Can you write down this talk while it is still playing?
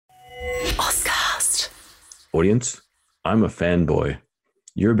Audience, I'm a fanboy.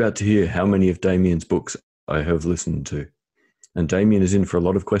 You're about to hear how many of Damien's books I have listened to. And Damien is in for a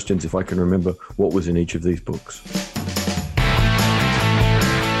lot of questions if I can remember what was in each of these books.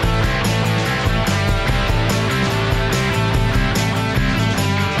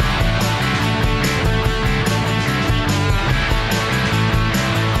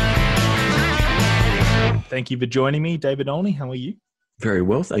 Thank you for joining me, David Olney. How are you? Very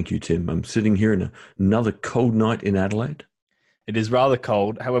well, thank you, Tim. I'm sitting here in another cold night in Adelaide. It is rather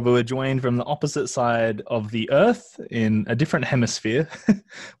cold. However, we're joined from the opposite side of the Earth in a different hemisphere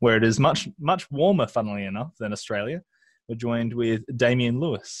where it is much, much warmer, funnily enough, than Australia. We're joined with Damien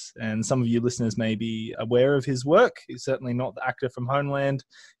Lewis, and some of you listeners may be aware of his work. He's certainly not the actor from Homeland.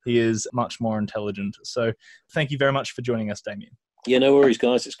 He is much more intelligent. So thank you very much for joining us, Damien. Yeah, no worries,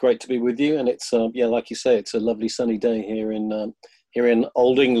 guys. It's great to be with you. And it's, like you say, it's a lovely sunny day here in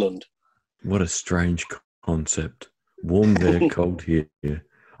Old England. What a strange concept. Warm there, cold here.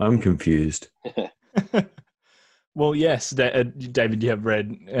 I'm confused. Well, yes, David, you have read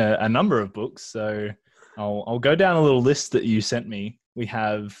a number of books, so I'll go down a little list that you sent me. We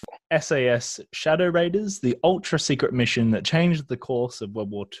have SAS Shadow Raiders, the ultra-secret mission that changed the course of World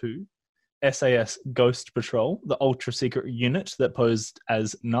War II. SAS Ghost Patrol, the ultra-secret unit that posed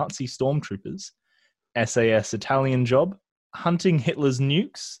as Nazi stormtroopers. SAS Italian Job, Hunting Hitler's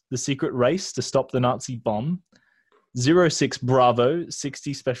Nukes, the secret race to stop the Nazi bomb. 06 Bravo,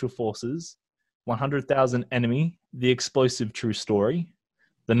 60 Special Forces, 100,000 Enemy, The Explosive True Story,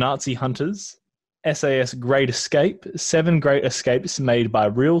 The Nazi Hunters, SAS Great Escape, 7 Great Escapes made by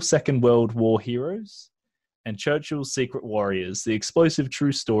real Second World War heroes, and Churchill's Secret Warriors, The Explosive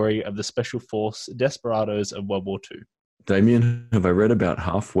True Story of the Special Force Desperados of World War II. Damien, have I read about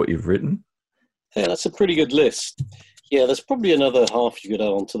half what you've written? Yeah, that's a pretty good list. Yeah, there's probably another half you could add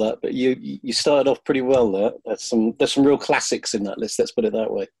on to that, but you started off pretty well there. There's some real classics in that list, let's put it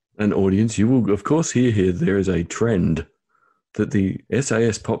that way. An audience, you will, of course, hear here there is a trend that the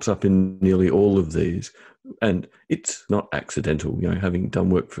SAS pops up in nearly all of these, and it's not accidental. Having done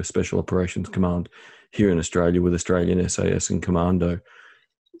work for Special Operations Command here in Australia with Australian SAS and Commando,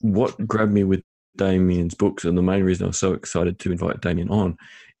 what grabbed me with Damien's books, and the main reason I was so excited to invite Damien on,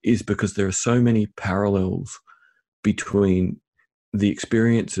 is because there are so many parallels between the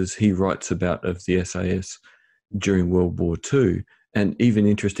experiences he writes about of the SAS during World War II, and even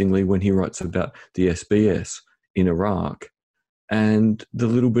interestingly, when he writes about the SBS in Iraq, and the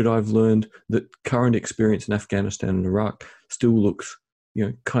little bit I've learned that current experience in Afghanistan and Iraq still looks,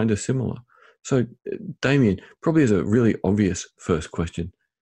 kind of similar. So, Damien, probably as a really obvious first question,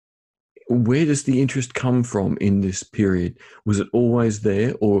 where does the interest come from in this period? Was it always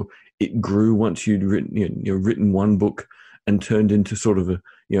there, or it grew once you'd written one book and turned into sort of a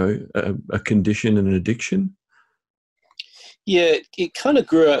condition and an addiction? Yeah, it kind of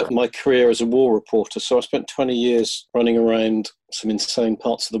grew out of my career as a war reporter. So I spent 20 years running around some insane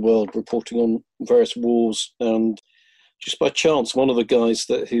parts of the world, reporting on various wars. And just by chance, one of the guys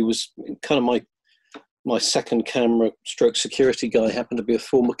who was kind of my second camera stroke security guy happened to be a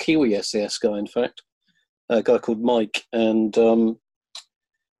former Kiwi SAS guy, in fact, a guy called Mike. And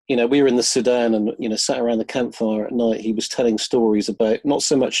we were in the Sudan and, sat around the campfire at night. He was telling stories about not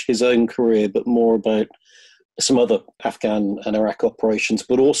so much his own career, but more about some other Afghan and Iraq operations,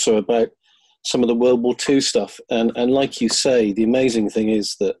 but also about some of the World War II stuff. And like you say, the amazing thing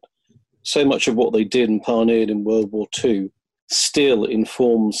is that so much of what they did and pioneered in World War II still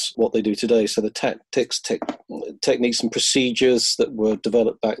informs what they do today. So the tactics, techniques and procedures that were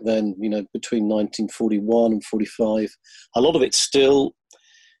developed back then, between 1941 and 45, a lot of it still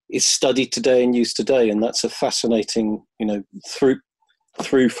is studied today and used today, and that's a fascinating,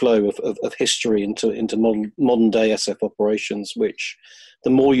 through flow of history into modern day SF operations. Which, the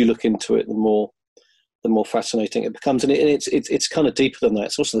more you look into it, the more fascinating it becomes, and it's kind of deeper than that.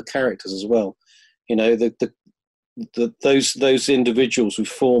 It's also the characters as well. Those individuals who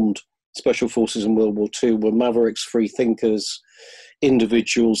formed Special Forces in World War II were mavericks, free thinkers,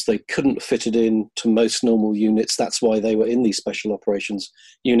 individuals. They couldn't fit it in to most normal units. That's why they were in these special operations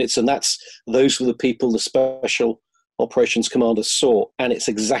units, and those were the people the Special Operations Commander saw. And it's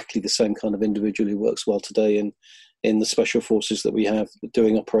exactly the same kind of individual who works well today in the Special Forces that we have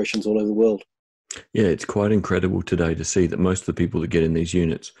doing operations all over the world. Yeah, it's quite incredible today to see that most of the people that get in these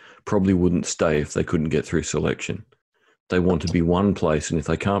units probably wouldn't stay if they couldn't get through selection. They want to be one place, and if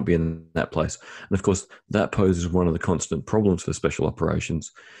they can't be in that place, and of course that poses one of the constant problems for special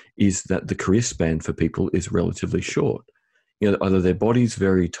operations, is that the career span for people is relatively short. Either their body's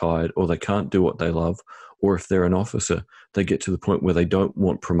very tired, or they can't do what they love, or if they're an officer, they get to the point where they don't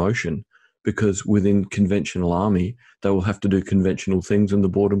want promotion because within conventional army, they will have to do conventional things and the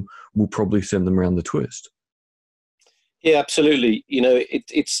boredom will probably send them around the twist. Yeah, absolutely.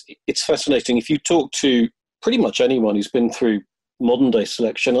 It's fascinating. If you talk to pretty much anyone who's been through modern day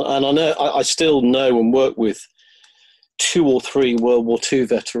selection, and I still know and work with 2 or 3 World War II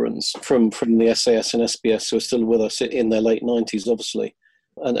veterans from the SAS and SBS who are still with us in their late 90s, obviously.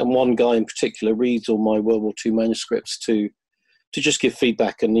 And one guy in particular reads all my World War II manuscripts to just give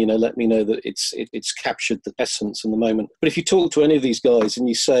feedback and let me know that it's captured the essence and the moment. But if you talk to any of these guys and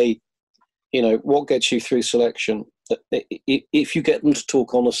you say, what gets you through selection, if you get them to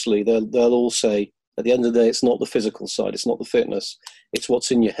talk honestly, they'll all say, at the end of the day, it's not the physical side, it's not the fitness, it's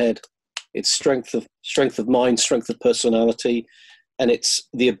what's in your head. It's strength of mind, strength of personality, and it's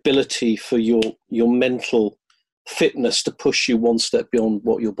the ability for your mental fitness to push you one step beyond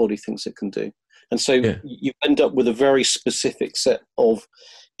what your body thinks it can do. And so you end up with a very specific set of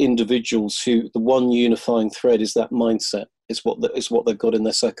individuals who the one unifying thread is that mindset, is what they've got in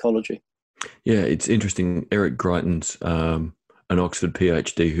their psychology. Yeah, it's interesting. Eric Greitens, an Oxford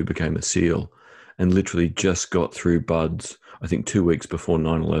PhD who became a SEAL and literally just got through BUDS, I think 2 weeks before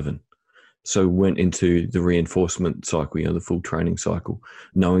 9/11. So went into the reinforcement cycle, the full training cycle,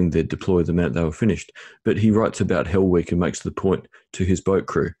 knowing they'd deploy the minute they were finished. But he writes about Hell Week and makes the point to his boat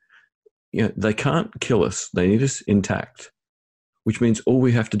crew. They can't kill us. They need us intact, which means all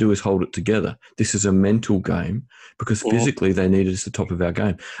we have to do is hold it together. This is a mental game because physically they need us at the top of our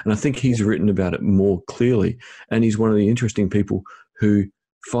game. And I think he's written about it more clearly. And he's one of the interesting people who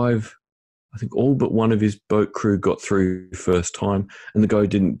I think all but one of his boat crew got through first time, and the guy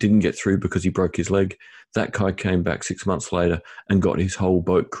didn't get through because he broke his leg. That guy came back 6 months later and got his whole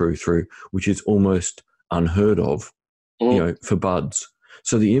boat crew through, which is almost unheard of, for BUDS.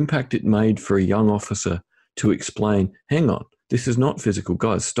 So the impact it made for a young officer to explain, hang on, this is not physical,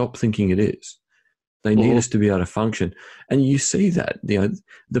 guys, stop thinking it is. They need us to be able to function. And you see that,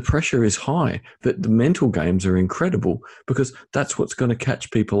 the pressure is high, but the mental games are incredible because that's what's going to catch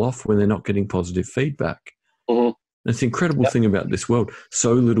people off when they're not getting positive feedback. That's the incredible thing about this world.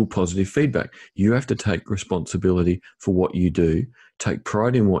 So little positive feedback. You have to take responsibility for what you do, take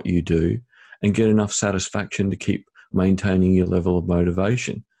pride in what you do, and get enough satisfaction to keep maintaining your level of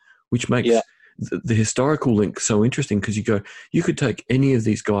motivation, which makes the historical link so interesting because you could take any of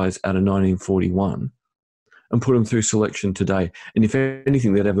these guys out of 1941 and put them through selection today. And if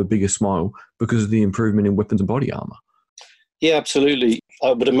anything, they'd have a bigger smile because of the improvement in weapons and body armor. Yeah, absolutely.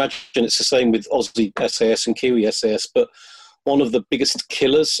 I would imagine it's the same with Aussie SAS and Kiwi SAS, but one of the biggest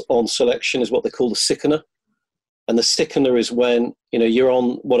killers on selection is what they call the sickener. And the sickener is when, you're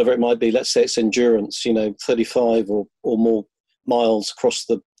on whatever it might be, let's say it's endurance, 35 or more miles across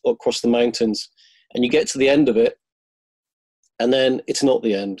the mountains, and you get to the end of it, and then it's not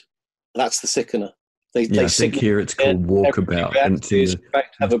the end. That's the sickener. They I think here it's called walkabout. And it's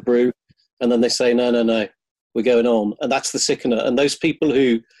back to have a brew, and then they say, no, we're going on. And that's the sickener. And those people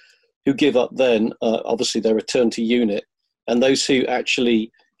who give up then, obviously they return to unit. And those who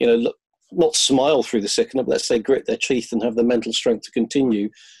actually, not smile through the sickener, but let's say grit their teeth and have the mental strength to continue,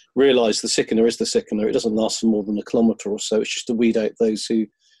 realise the sickener is the sickener. It doesn't last for more than a kilometre or so. It's just to weed out those who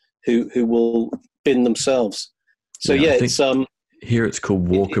will bin themselves. So it's here it's called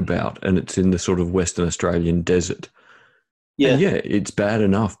walkabout, and it's in the sort of Western Australian desert. Yeah, and it's bad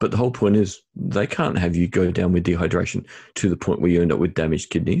enough, but the whole point is they can't have you go down with dehydration to the point where you end up with damaged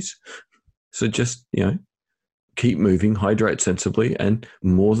kidneys. So just keep moving, hydrate sensibly, and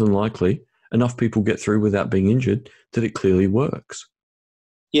more than likely enough people get through without being injured that it clearly works.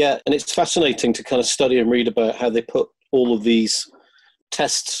 Yeah, and it's fascinating to kind of study and read about how they put all of these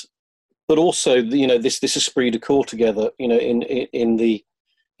tests, but also this esprit de corps together.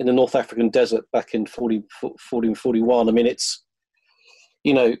 In the North African desert back in 41. I mean, it's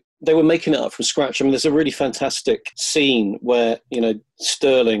they were making it up from scratch. I mean, there's a really fantastic scene where David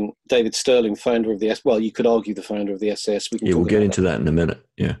Stirling, founder of the you could argue the founder of the SAS. We'll get into that in a minute.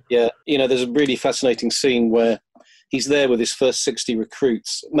 Yeah. There's a really fascinating scene where he's there with his first 60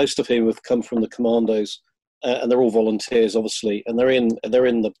 recruits, most of whom have come from the commandos, and they're all volunteers, obviously, and they're in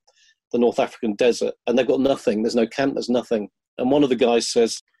the North African desert, and they've got nothing. There's no camp. There's nothing. And one of the guys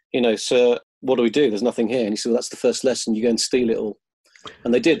says, sir, what do we do? There's nothing here. And he said, well, that's the first lesson. You go and steal it all.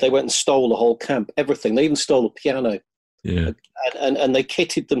 And they did. They went and stole the whole camp, everything. They even stole a piano. Yeah. And they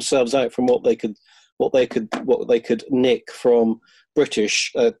kitted themselves out from what they could nick from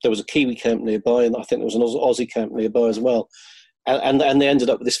British. There was a Kiwi camp nearby, and I think there was an Aussie camp nearby as well. And they ended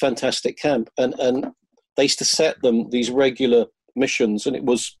up with this fantastic camp. And they used to set them these regular missions, and it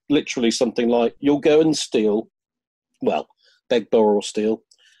was literally something like, you'll go and steal, beg, borrow, or steal,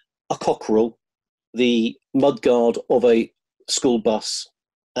 a cockerel, the mudguard of a school bus,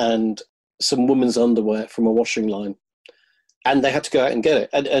 and some women's underwear from a washing line. And they had to go out and get it.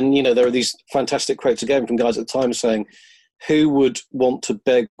 And you know, there are these fantastic quotes again from guys at the time saying, who would want to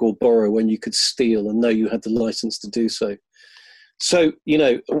beg or borrow when you could steal and know you had the license to do so? So, you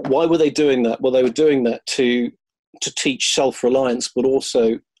know, why were they doing that? Well, they were doing that to teach self-reliance, but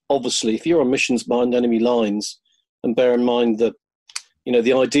also, obviously, if you're on missions behind enemy lines, and bear in mind that, you know,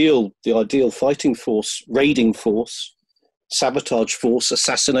 the ideal fighting force, raiding force, sabotage force,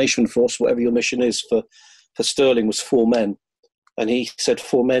 assassination force, whatever your mission is for Stirling was 4 men. And he said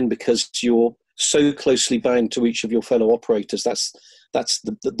 4 men because you're so closely bound to each of your fellow operators. That's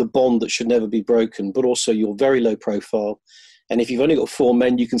the bond that should never be broken, but also you're very low profile. And if you've only got 4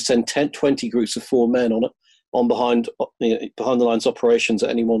 men, you can send 10, 20 groups of 4 men on behind the lines operations at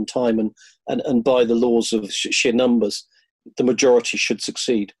any one time. And by the laws of sheer numbers, the majority should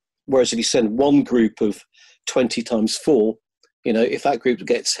succeed. Whereas if you send one group of 20 times 4, you know, if that group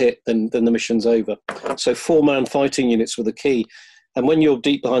gets hit, then the mission's over. So 4-man fighting units were the key. And when you're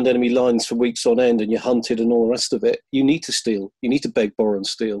deep behind enemy lines for weeks on end and you're hunted and all the rest of it, you need to steal. You need to beg, borrow, and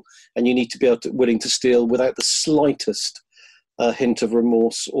steal. And you need to be willing to steal without the slightest hint of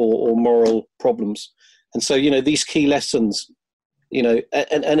remorse or moral problems. And so, you know, these key lessons, you know,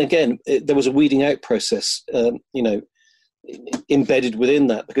 and again, there was a weeding out process, you know, embedded within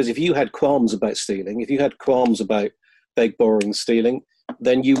that. Because if you had qualms about stealing, if you had qualms about beg, borrowing, stealing,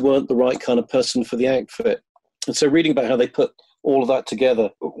 then you weren't the right kind of person for the outfit. And so reading about how they put all of that together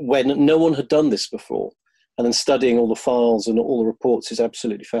when no one had done this before, and then studying all the files and all the reports is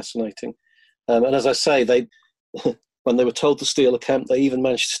absolutely fascinating. And as I say, they when they were told to steal a camp, they even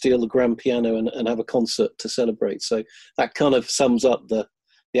managed to steal the grand piano and have a concert to celebrate. So that kind of sums up the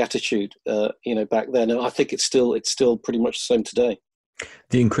attitude, you know, back then. And I think it's still pretty much the same today.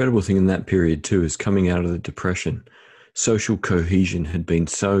 The incredible thing in that period too is coming out of the Depression, social cohesion had been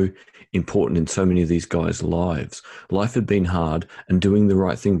so important in so many of these guys' lives. Life had been hard, and doing the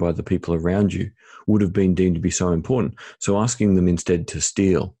right thing by the people around you would have been deemed to be so important. So asking them instead to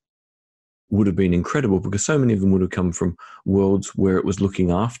steal would have been incredible, because so many of them would have come from worlds where it was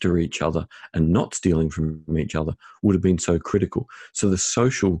looking after each other and not stealing from each other would have been so critical. So the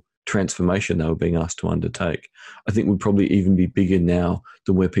social transformation they were being asked to undertake, I think would probably even be bigger now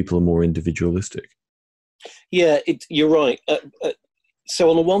than where people are more individualistic. Yeah, you're right. So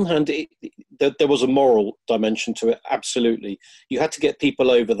on the one hand, there was a moral dimension to it. Absolutely, you had to get people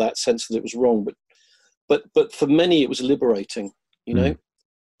over that sense that it was wrong. But for many, it was liberating. You know,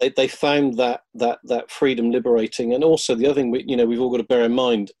 they found that freedom liberating. And also the other thing we've all got to bear in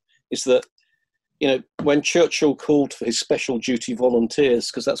mind is that, you know, when Churchill called for his special duty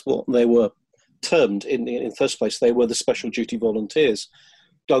volunteers, because that's what they were termed in the first place, they were the special duty volunteers.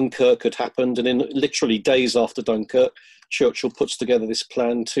 Dunkirk had happened, and in literally days after Dunkirk, Churchill puts together this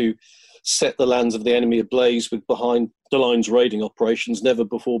plan to set the lands of the enemy ablaze with behind the lines raiding operations, never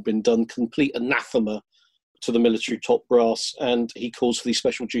before been done, complete anathema to the military top brass, and he calls for these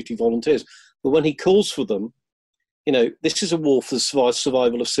special duty volunteers. But when he calls for them, you know, this is a war for the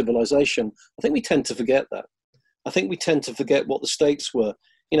survival of civilization. I think we tend to forget that. I think we tend to forget what the stakes were.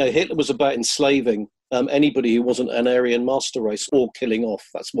 You know, Hitler was about enslaving anybody who wasn't an Aryan master race, or killing off.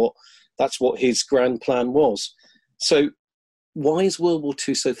 That's what his grand plan was. So why is World War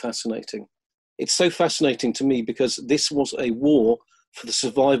II so fascinating? It's so fascinating to me because this was a war for the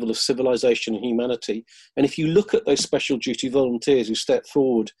survival of civilization and humanity. And if you look at those special duty volunteers who stepped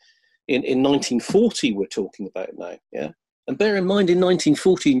forward in 1940, we're talking about now, yeah? And bear in mind, in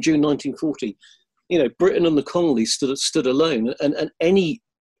 1940, in June 1940, you know, Britain and the colonies stood alone, and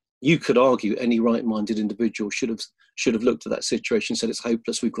you could argue any right-minded individual should have looked at that situation and said, it's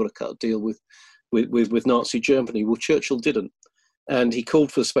hopeless, we've got to cut a deal with Nazi Germany. Well, Churchill didn't. And he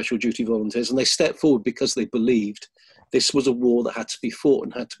called for the special duty volunteers, and they stepped forward because they believed this was a war that had to be fought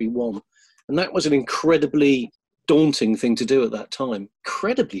and had to be won. And that was an incredibly daunting thing to do at that time.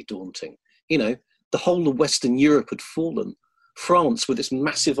 Incredibly daunting. You know, the whole of Western Europe had fallen. France, with its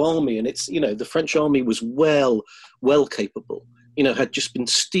massive army, and its, you know, the French army was well capable, you know, had just been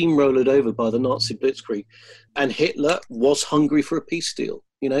steamrolled over by the Nazi blitzkrieg. And Hitler was hungry for a peace deal.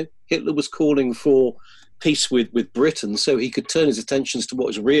 You know, Hitler was calling for peace with Britain so he could turn his attentions to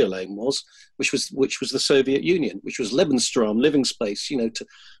what his real aim was, which was the Soviet Union, which was Lebensraum, living space, you know,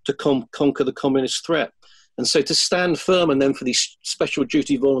 to conquer the communist threat. And so to stand firm and then for these special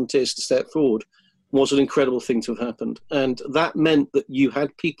duty volunteers to step forward was an incredible thing to have happened. And that meant that you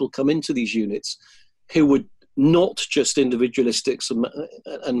had people come into these units who were not just individualistics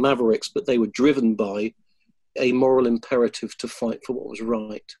and mavericks, but they were driven by a moral imperative to fight for what was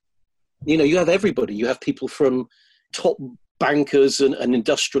right. You have everybody. You have people from top bankers and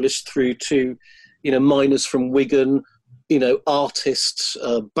industrialists through to, miners from Wigan, artists,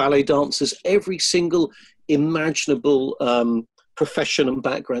 ballet dancers, every single imaginable profession and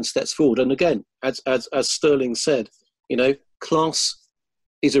background steps forward. And again, as Sterling said, class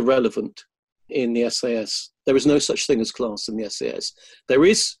is irrelevant in the SAS. There is no such thing as class in the SAS. There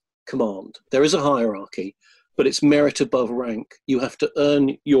is command. There is a hierarchy, but it's merit above rank. You have to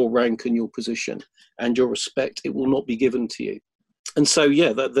earn your rank and your position and your respect. It will not be given to you. And so,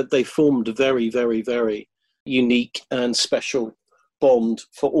 that they formed a very, very, very unique and special bond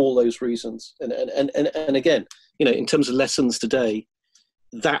for all those reasons. And again, in terms of lessons today,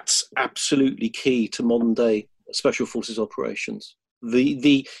 that's absolutely key to modern day special forces operations.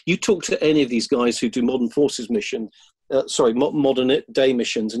 You talk to any of these guys who do modern day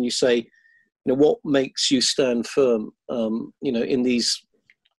missions, and you say, what makes you stand firm, in these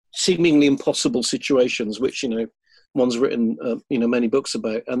seemingly impossible situations, which, one's written, many books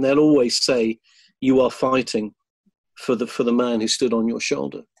about, and they'll always say, you are fighting for the man who stood on your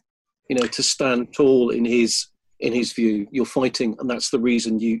shoulder, to stand tall in his view. You're fighting, and that's the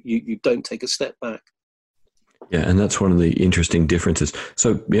reason you don't take a step back. Yeah, and that's one of the interesting differences.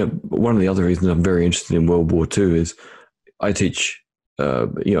 So, one of the other reasons I'm very interested in World War II is I teach,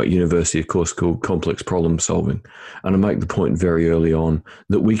 at university, a course called Complex Problem Solving, and I make the point very early on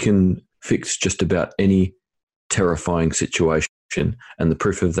that we can fix just about any terrifying situation, and the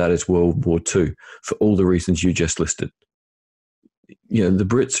proof of that is World War II, for all the reasons you just listed. The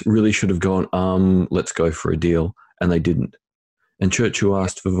Brits really should have gone, let's go for a deal, and they didn't. And Churchill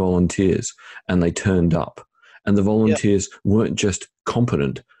asked for volunteers, and they turned up. And the volunteers weren't just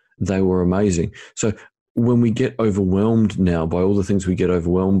competent, they were amazing. So when we get overwhelmed now by all the things we get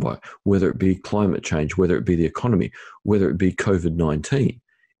overwhelmed by, whether it be climate change, whether it be the economy, whether it be COVID-19,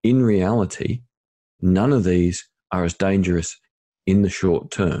 in reality, none of these are as dangerous in the short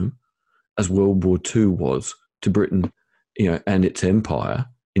term as World War II was to Britain, and its empire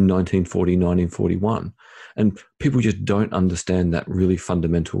in 1940, 1941. And people just don't understand that really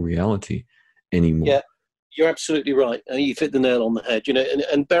fundamental reality anymore. Yeah. You're absolutely right. You've hit the nail on the head.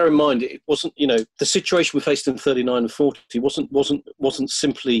 And bear in mind, it wasn't. The situation we faced in 39 and 40 wasn't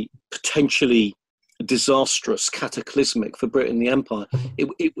simply potentially disastrous, cataclysmic for Britain and the Empire.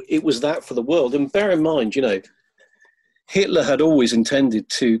 It was that for the world. And bear in mind, Hitler had always intended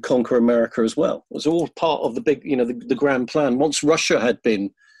to conquer America as well. It was all part of the big, the grand plan. Once Russia had been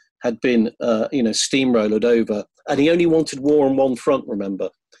steamrolled over, and he only wanted war on one front. Remember.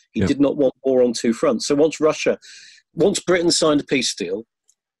 He did not want war on two fronts. So once Britain signed a peace deal,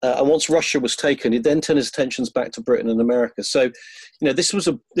 and once Russia was taken, he then turned his attentions back to Britain and America. So, this was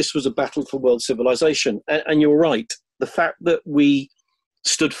a battle for world civilization. And you're right. The fact that we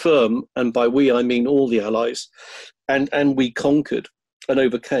stood firm, and by we I mean all the Allies, and we conquered and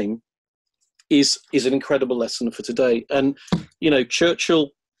overcame, is an incredible lesson for today. And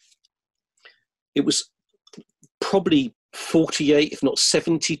Churchill, it was probably 48, if not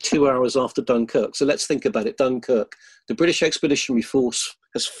 72 hours after Dunkirk. So let's think about it. Dunkirk, the British Expeditionary Force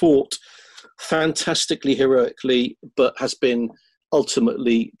has fought fantastically, heroically, but has been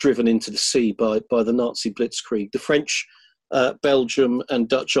ultimately driven into the sea by the Nazi blitzkrieg. The French, Belgium and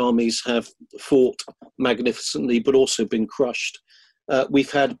Dutch armies have fought magnificently, but also been crushed.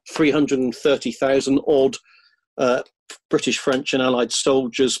 We've had 330,000 odd British, French and Allied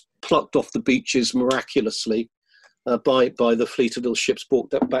soldiers plucked off the beaches miraculously by the fleet of little ships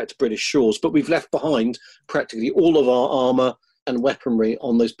brought back to British shores. But we've left behind practically all of our armour and weaponry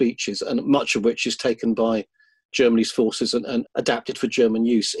on those beaches, and much of which is taken by Germany's forces and adapted for German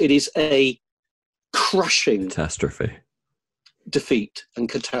use. It is a crushing catastrophe, defeat and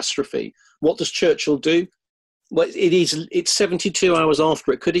catastrophe. What does Churchill do? Well, it's 72 hours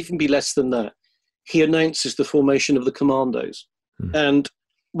after, it could even be less than that. He announces the formation of the Commandos. And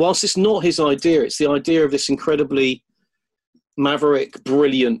whilst it's not his idea, it's the idea of this incredibly maverick,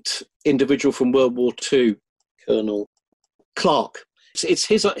 brilliant individual from World War II, Colonel Clark. It's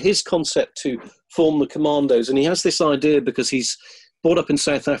his concept to form the Commandos, and he has this idea because he's brought up in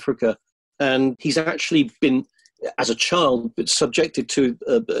South Africa, and he's actually been, as a child, subjected to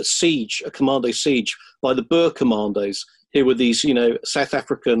a commando siege by the Boer Commandos, who were these, South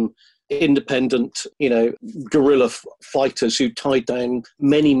African independent, guerrilla fighters who tied down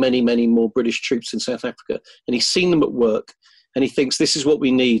many, many, many more British troops in South Africa. And he's seen them at work, and he thinks this is what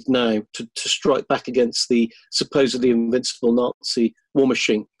we need now to strike back against the supposedly invincible Nazi war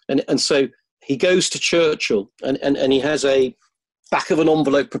machine. And so he goes to Churchill, and he has a back of an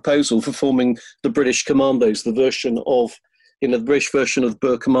envelope proposal for forming the British Commandos, the version of the British version of the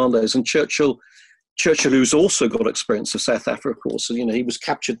Boer Commandos. And Churchill, who's also got experience of South Africa, of course, so, he was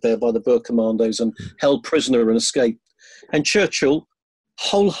captured there by the Boer Commandos and held prisoner and escaped. And Churchill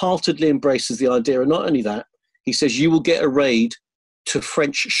wholeheartedly embraces the idea, and not only that, he says, you will get a raid to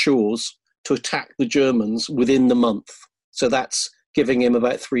French shores to attack the Germans within the month. So that's giving him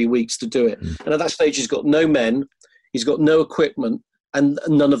about 3 weeks to do it. And at that stage, he's got no men, he's got no equipment, and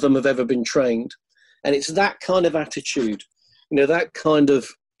none of them have ever been trained. And it's that kind of attitude, that kind of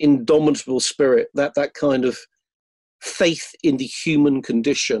indomitable spirit, that kind of faith in the human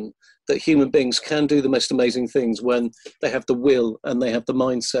condition, that human beings can do the most amazing things when they have the will and they have the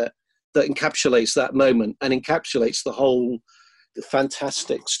mindset, that encapsulates that moment and encapsulates the whole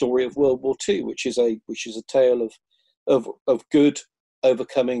fantastic story of World War II, which is a tale of good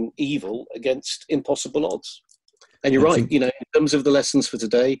overcoming evil against impossible odds. And you're right, in terms of the lessons for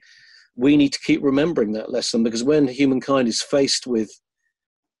today, we need to keep remembering that lesson, because when humankind is faced with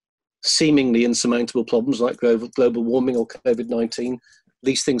seemingly insurmountable problems like global warming or COVID-19,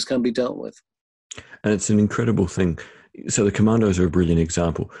 these things can be dealt with. And it's an incredible thing. So the commandos are a brilliant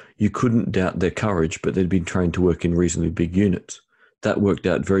example. You couldn't doubt their courage, but they'd been trained to work in reasonably big units. That worked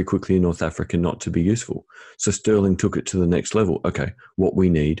out very quickly in North Africa not to be useful. So Sterling took it to the next level. Okay, what we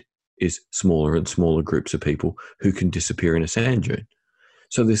need is smaller and smaller groups of people who can disappear in a sand dune.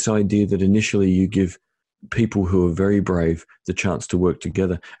 So this idea that initially you give people who are very brave the chance to work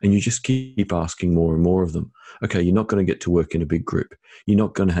together, and you just keep asking more and more of them. Okay, you're not going to get to work in a big group. You're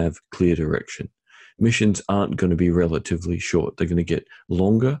not going to have clear direction. Missions aren't going to be relatively short. They're going to get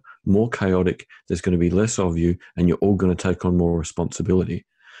longer, more chaotic. There's going to be less of you, and you're all going to take on more responsibility.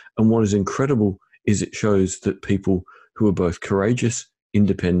 And what is incredible is it shows that people who are both courageous,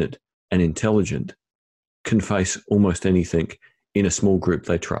 independent, and intelligent can face almost anything in a small group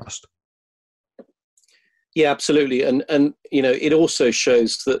they trust. Yeah, absolutely. And it also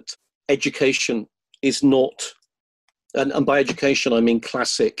shows that education is not, and by education I mean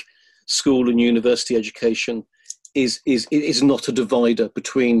classic school and university education, is not a divider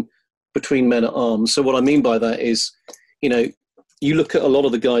between men at arms. So what I mean by that is, you look at a lot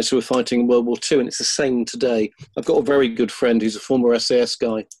of the guys who were fighting in World War II, and it's the same today. I've got a very good friend who's a former SAS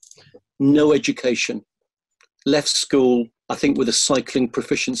guy, no education, left school, I think, with a cycling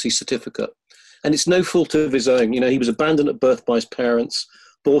proficiency certificate. And it's no fault of his own. He was abandoned at birth by his parents,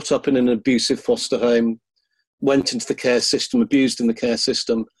 brought up in an abusive foster home, went into the care system, abused in the care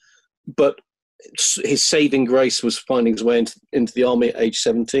system. But his saving grace was finding his way into the army at age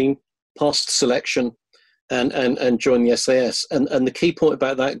 17, passed selection, and joined the SAS. And the key point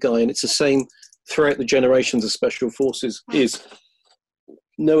about that guy, and it's the same throughout the generations of special forces, is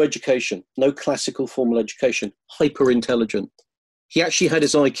no education, no classical formal education, hyper intelligent. He actually had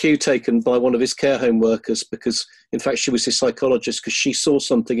his IQ taken by one of his care home workers because, in fact, she was his psychologist, because she saw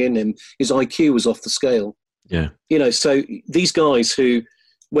something in him. His IQ was off the scale. Yeah. So these guys who,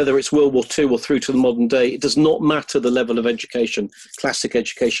 whether it's World War II or through to the modern day, it does not matter the level of education, classic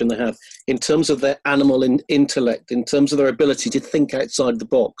education they have, in terms of their animal intellect, in terms of their ability to think outside the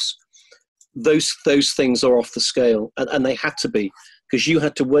box. Those things are off the scale, and they had to be, because you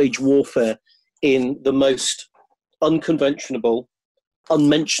had to wage warfare in the most unconventional,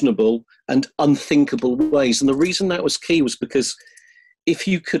 unmentionable, and unthinkable ways. And the reason that was key was because if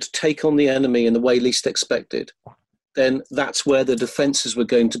you could take on the enemy in the way least expected, then that's where the defenses were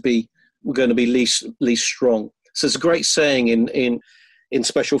going to be least strong. So there's a great saying in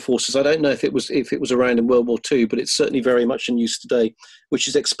special forces. I don't know if it was around in World War II, but it's certainly very much in use today, which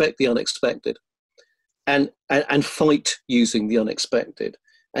is expect the unexpected, and fight using the unexpected.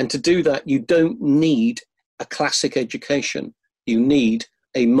 And to do that, you don't need a classic education. You need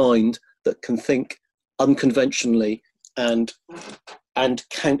a mind that can think unconventionally and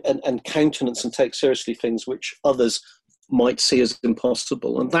countenance and take seriously things which others might see as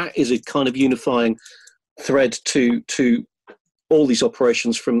impossible. And that is a kind of unifying thread to all these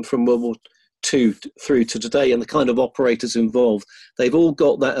operations from World War II through to today, and the kind of operators involved. They've all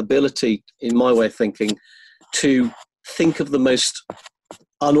got that ability, in my way of thinking, to think of the most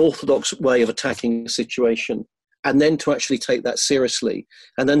unorthodox way of attacking a situation, and then to actually take that seriously,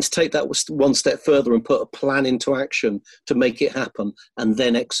 and then to take that one step further and put a plan into action to make it happen, and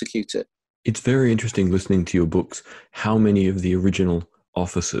then execute it. It's very interesting listening to your books, how many of the original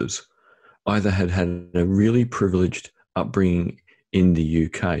officers either had a really privileged upbringing in the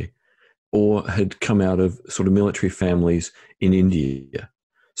UK or had come out of sort of military families in India.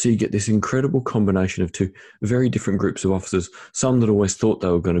 So you get this incredible combination of two very different groups of officers, some that always thought they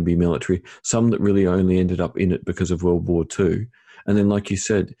were going to be military, some that really only ended up in it because of World War II. And then, like you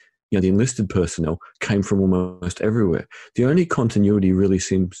said, the enlisted personnel came from almost everywhere. The only continuity really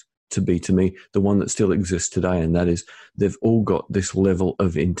seems to be, to me, the one that still exists today, and that is they've all got this level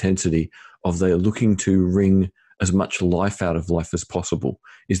of intensity of they're looking to wring as much life out of life as possible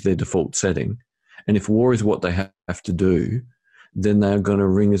is their default setting. And if war is what they have to do, then they're going to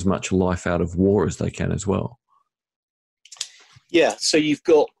wring as much life out of war as they can as well. Yeah, so you've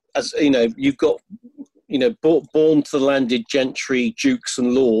got, as you know, born to the landed gentry, dukes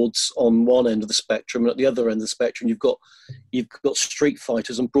and lords on one end of the spectrum, and at the other end of the spectrum, you've got street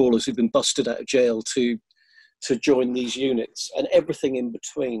fighters and brawlers who've been busted out of jail to join these units, and everything in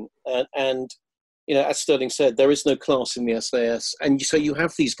between. And as Sterling said, there is no class in the SAS, and so you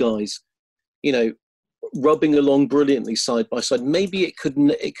have these guys, rubbing along brilliantly side by side. Maybe it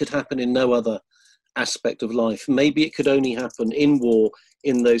could happen in no other aspect of life. Maybe it could only happen in war,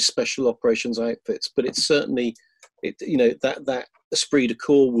 in those special operations outfits. But it's certainly, that esprit de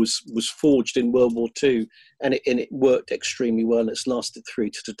corps was forged in World War II, and it worked extremely well, and it's lasted through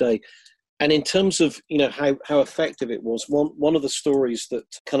to today. And in terms of how effective it was, one of the stories that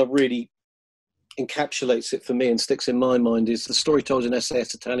kind of really encapsulates it for me and sticks in my mind is the story told in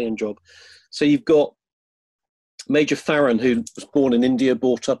SAS Italian Job. So you've got Major Farron, who was born in India,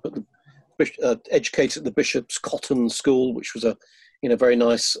 brought up at educated at the Bishop's Cotton School, which was a very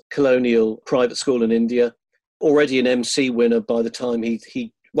nice colonial private school in India. Already an MC winner by the time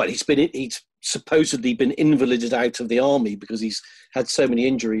he's supposedly been invalided out of the army because he's had so many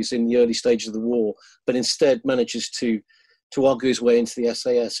injuries in the early stages of the war, but instead manages to argue his way into the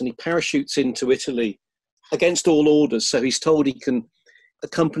SAS, and he parachutes into Italy against all orders. So he's told he can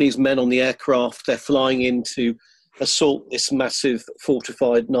accompany his men on the aircraft. They're flying in to assault this massive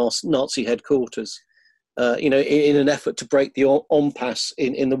fortified Nazi headquarters, in an effort to break the impasse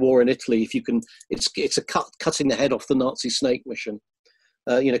in the war in Italy. It's a cutting the head off the Nazi snake mission,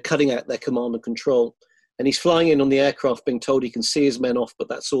 cutting out their command and control. And he's flying in on the aircraft being told he can see his men off, but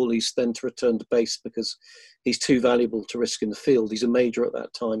that's all he's then to return to base because he's too valuable to risk in the field. He's a major at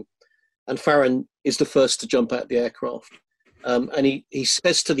that time. And Farron is the first to jump out the aircraft. And he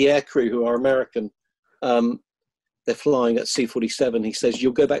says to the aircrew, who are American, they're flying at C-47, he says,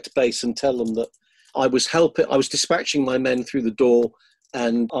 "You'll go back to base and tell them that I was dispatching my men through the door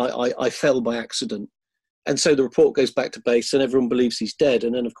and I fell by accident." And so the report goes back to base and everyone believes he's dead.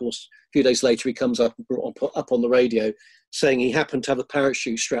 And then, of course, a few days later, he comes up on the radio saying he happened to have a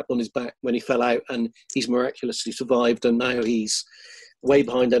parachute strapped on his back when he fell out and he's miraculously survived. And now he's way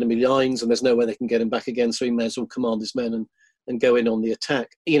behind enemy lines and there's no way they can get him back again. So he may as well command his men and go in on the attack.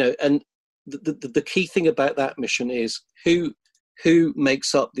 And the key thing about that mission is who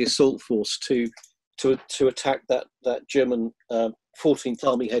makes up the assault force to attack that German 14th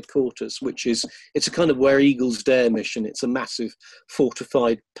Army headquarters, it's a kind of Where Eagles Dare mission. It's a massive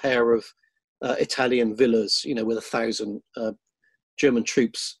fortified pair of Italian villas, with 1,000 German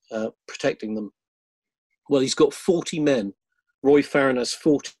troops protecting them. Well, he's got 40 men. Roy Farron has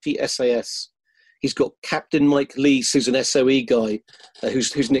 40 SAS. He's got Captain Mike Lees, who's an SOE guy,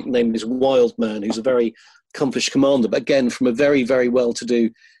 whose nickname is Wild Man, who's a very accomplished commander, but again, from a very, very well-to-do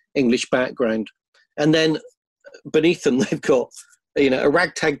English background. And then beneath them, they've got a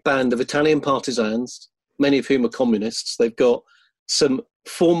ragtag band of Italian partisans, many of whom are communists. They've got some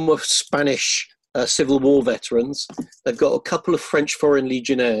former Spanish Civil War veterans. They've got a couple of French Foreign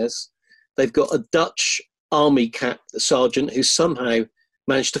Legionnaires. They've got a Dutch army sergeant who somehow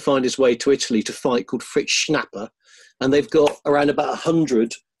managed to find his way to Italy to fight, called Fritz Schnapper. And they've got around about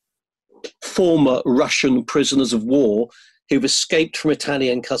 100 former Russian prisoners of war who've escaped from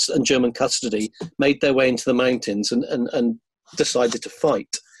Italian and German custody, made their way into the mountains and decided to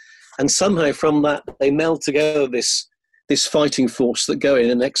fight. And somehow from that, they meld together this fighting force that go in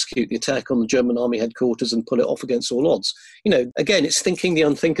and execute the attack on the German army headquarters and pull it off against all odds. Again, it's thinking the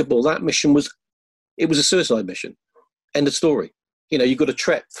unthinkable. That mission was a suicide mission. End of story. You've got to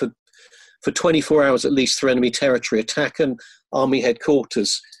trek for 24 hours at least through enemy territory, attack an army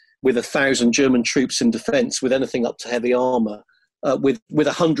headquarters with 1,000 German troops in defence, with anything up to heavy armour, with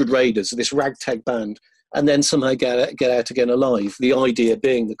 100 raiders, this ragtag band, and then somehow get out again alive. The idea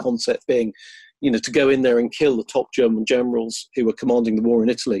being, the concept being, to go in there and kill the top German generals who were commanding the war in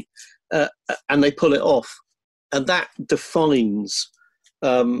Italy, and they pull it off. And that defines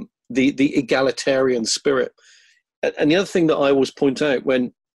the egalitarian spirit. And the other thing that I always point out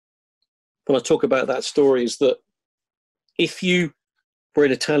when I talk about that story is that if you were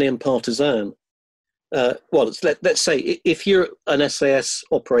an Italian partisan, let's say if you're an SAS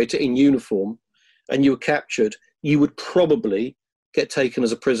operator in uniform and you were captured, you would probably get taken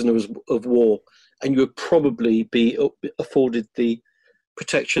as a prisoner of war, and you would probably be afforded the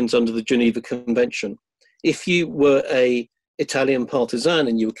protections under the Geneva Convention. If you were a Italian partisan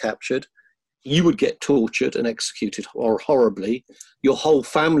and you were captured, you would get tortured and executed horribly. Your whole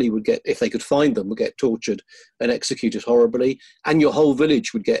family would get, if they could find them, would get tortured and executed horribly. And your whole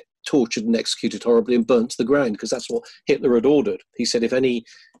village would get tortured and executed horribly and burnt to the ground, because that's what Hitler had ordered. He said, if any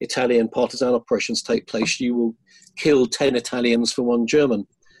Italian partisan operations take place, you will kill 10 Italians for 1 German.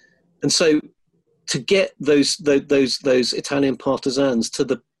 And so to get those Italian partisans to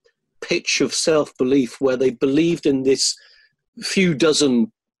the pitch of self-belief where they believed in this few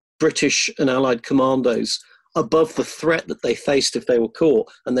dozen British and Allied commandos above the threat that they faced if they were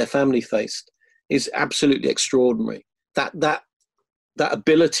caught and their family faced, is absolutely extraordinary. That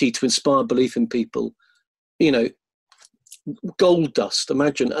ability to inspire belief in people, you know, gold dust.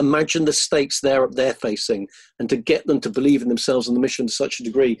 Imagine the stakes they're facing, and to get them to believe in themselves and the mission to such a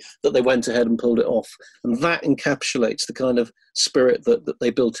degree that they went ahead and pulled it off. And that encapsulates the kind of spirit that they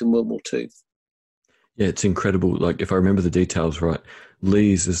built in World War II. Yeah, it's incredible. Like, if I remember the details right,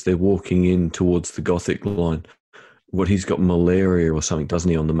 Lee's, as they're walking in towards the Gothic line, he's got malaria or something, doesn't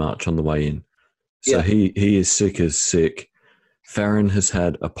he, on the march on the way in? So Yeah. he is sick as sick. Farron has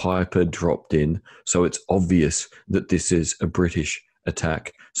had a Piper dropped in, so it's obvious that this is a British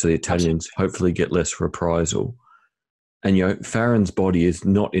attack. So the Italians hopefully get less reprisal. And, you know, Farron's body is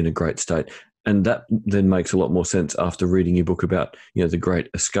not in a great state. And that then makes a lot more sense after reading your book about, you know, the great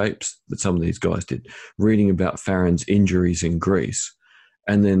escapes that some of these guys did, reading about Farron's injuries in Greece,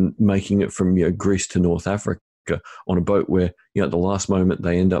 and then making it from, you know, Greece to North Africa on a boat where, you know, at the last moment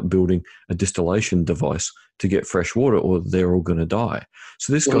they end up building a distillation device to get fresh water, or they're all going to die.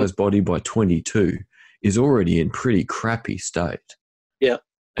 So this guy's body by 22 is already in pretty crappy state. Yeah.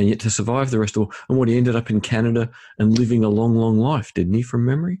 And yet to survive the rest of, and what, he ended up in Canada and living a long, long life, didn't he, from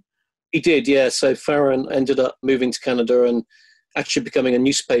memory? He did, yeah. So Farron ended up moving to Canada and actually becoming a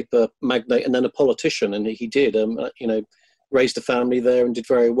newspaper magnate and then a politician. And he did, you know, raised a family there and did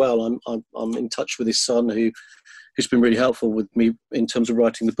very well. I'm in touch with his son, who's been really helpful with me in terms of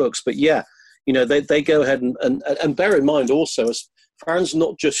writing the books. But yeah, you know, they go ahead and bear in mind also, as Farron's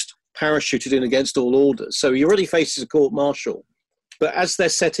not just parachuted in against all orders. So he already faces a court-martial. But as they're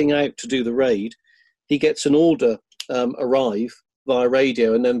setting out to do the raid, he gets an order arrive via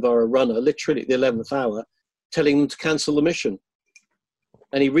radio and then via a runner, literally at the 11th hour, telling them to cancel the mission.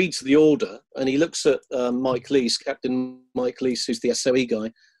 And he reads the order and he looks at Mike Leese, Captain Mike Leese, who's the SOE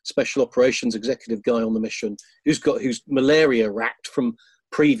guy, Special Operations Executive guy on the mission, who's malaria racked from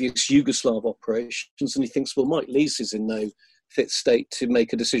previous Yugoslav operations. And he thinks, well, Mike Leese is in no fit state to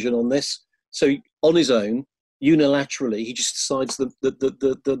make a decision on this. So on his own, unilaterally, he just decides that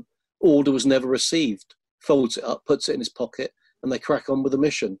the order was never received, folds it up, puts it in his pocket, and they crack on with the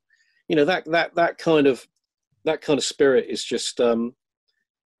mission. You know, that kind of spirit is just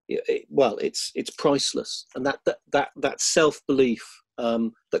it's priceless, and that self-belief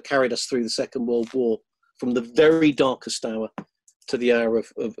that carried us through the Second World War, from the very darkest hour to the hour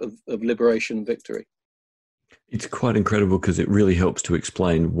of liberation and victory. It's quite incredible, because it really helps to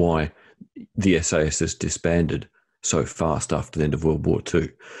explain why the SAS has disbanded so fast after the end of World War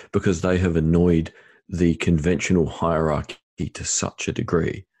II, because they have annoyed the conventional hierarchy to such a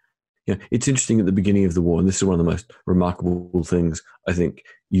degree. You know, it's interesting at the beginning of the war, and this is one of the most remarkable things I think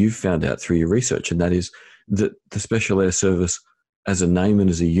you've found out through your research, and that is that the Special Air Service as a name and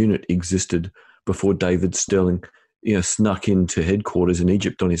as a unit existed before David Sterling, you know, snuck into headquarters in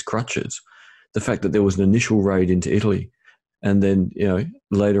Egypt on his crutches. The fact that there was an initial raid into Italy, and then, you know,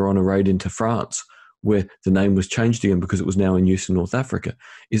 later on a raid into France, where the name was changed again because it was now in use in North Africa,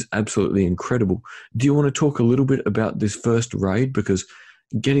 is absolutely incredible. Do you want to talk a little bit about this first raid? Because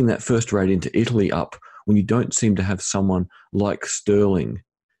getting that first raid into Italy up when you don't seem to have someone like Sterling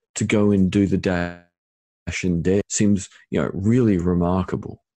to go and do the dash and dare seems, you know, really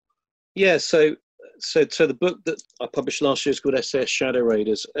remarkable. Yeah, so the book that I published last year is called SAS Shadow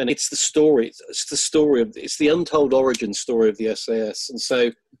Raiders, and it's the story. It's the untold origin story of the SAS. And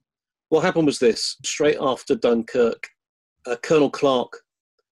so what happened was this: straight after Dunkirk, Colonel Clark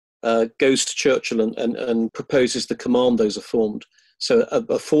goes to Churchill and proposes the commandos are formed. So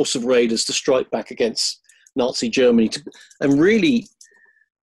a force of raiders to strike back against Nazi Germany. And really,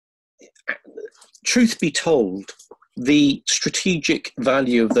 truth be told, the strategic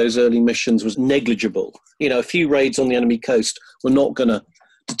value of those early missions was negligible. You know, a few raids on the enemy coast were not going to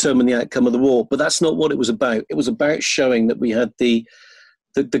determine the outcome of the war, but that's not what it was about. It was about showing that we had the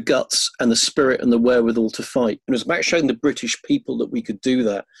guts and the spirit and the wherewithal to fight. It was about showing the British people that we could do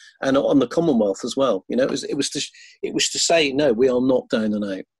that, and on the Commonwealth as well. You know, it was to say, no, we are not down and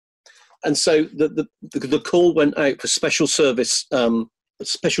out. And so the call went out for special service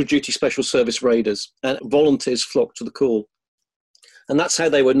special duty, special service raiders, and volunteers flocked to the call. And that's how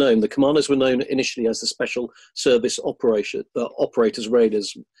they were known. The commandos were known initially as the special service operators,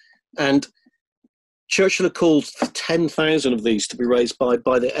 raiders. And Churchill had called for 10,000 of these to be raised by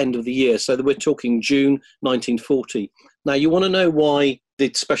the end of the year. So that we're talking June 1940. Now, you want to know why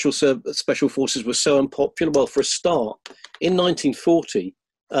the special forces were so unpopular? Well, for a start, in 1940,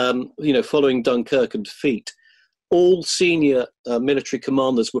 following Dunkirk and defeat, all senior military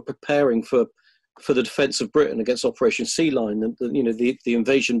commanders were preparing for the defence of Britain against Operation Sea Lion, and the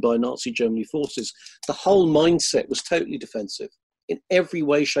invasion by Nazi Germany forces. The whole mindset was totally defensive in every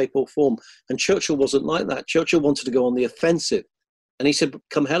way, shape or form. And Churchill wasn't like that. Churchill wanted to go on the offensive. And he said,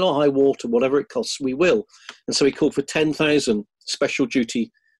 come hell or high water, whatever it costs, we will. And so he called for 10,000 special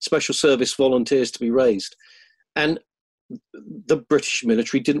duty, special service volunteers to be raised. And the British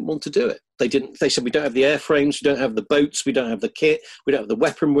military didn't want to do it. They said, we don't have the airframes, we don't have the boats, we don't have the kit, we don't have the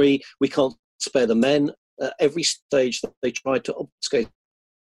weaponry, we can't spare the men. At every stage that they tried to obfuscate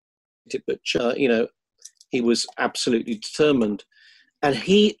it, but he was absolutely determined. And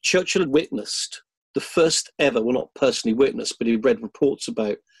Churchill had witnessed the first ever, well, not personally witnessed, but he read reports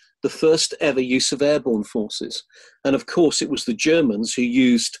about the first ever use of airborne forces. And of course, it was the Germans who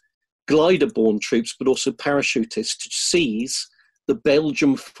used glider-borne troops, but also parachutists, to seize the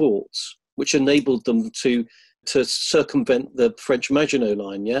Belgium forts, which enabled them to circumvent the French Maginot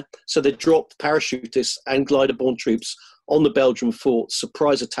Line, yeah? So they dropped parachutists and glider-borne troops on the Belgian forts,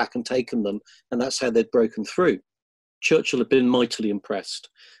 surprise attack and taken them, and that's how they'd broken through. Churchill had been mightily impressed.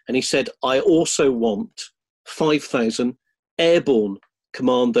 And he said, I also want 5,000 airborne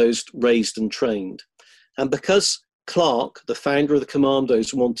commandos raised and trained. And because Clark, the founder of the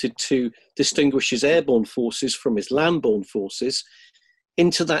commandos, wanted to distinguish his airborne forces from his landborne forces,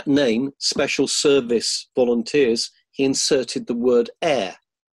 into that name, Special Service Volunteers, he inserted the word air.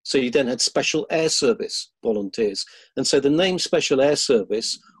 So you then had Special Air Service Volunteers. And so the name Special Air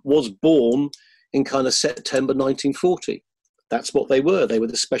Service was born in kind of September 1940. That's what they were. They were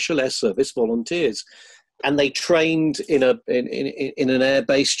the Special Air Service Volunteers. And they trained in an air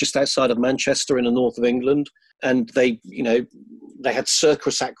base just outside of Manchester in the north of England. And they had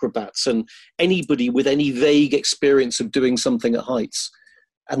circus acrobats and anybody with any vague experience of doing something at heights.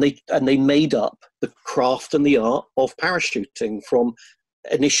 And they made up the craft and the art of parachuting from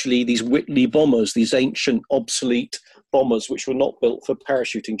initially these Whitley bombers, these ancient, obsolete bombers, which were not built for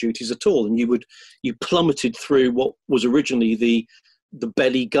parachuting duties at all. And you plummeted through what was originally the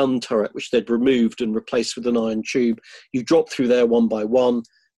belly gun turret, which they'd removed and replaced with an iron tube. You dropped through there one by one,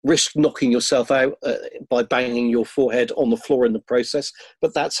 risked knocking yourself out by banging your forehead on the floor in the process.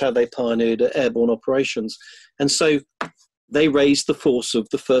 But that's how they pioneered airborne operations. And so they raised the force of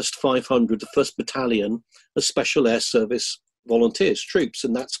the first 500, the first battalion of Special Air Service Volunteers, troops.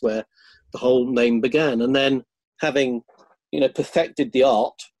 And that's where the whole name began. And then having, perfected the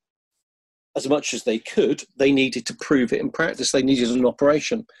art as much as they could, they needed to prove it in practice. They needed an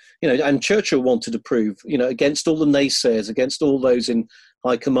operation, and Churchill wanted to prove, against all the naysayers, against all those in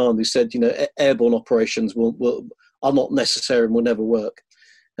high command who said, airborne operations are not necessary and will never work.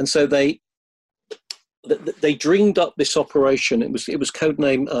 And so they dreamed up this operation. It was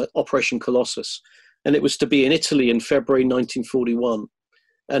codenamed Operation Colossus, and it was to be in Italy in February 1941.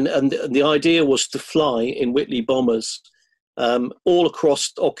 And the idea was to fly in Whitley bombers all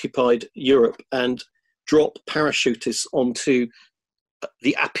across occupied Europe and drop parachutists onto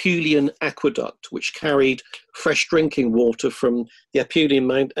the Apulian Aqueduct, which carried fresh drinking water from the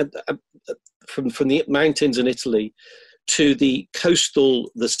Apulian from the mountains in Italy to the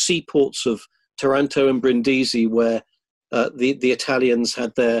seaports of Taranto and Brindisi, where the Italians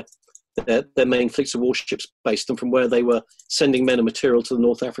had their main fleets of warships based, and from where they were sending men and material to the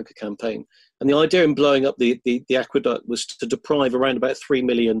North Africa campaign. And the idea in blowing up the aqueduct was to deprive around about 3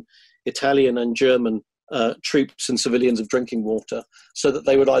 million Italian and German troops and civilians of drinking water, so that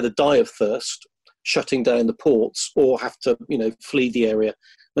they would either die of thirst, shutting down the ports, or have to flee the area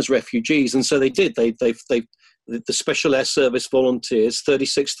as refugees. And so they did. The Special Air Service Volunteers,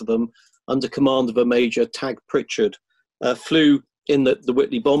 36 of them, under command of a Major Tag Pritchard, flew in the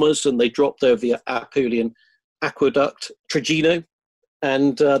Whitley bombers, and they dropped over the Apulian Aqueduct, Trigino,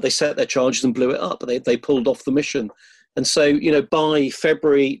 and they set their charges and blew it up. They pulled off the mission. And so, by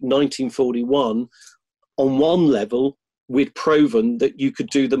February 1941, on one level, we'd proven that you could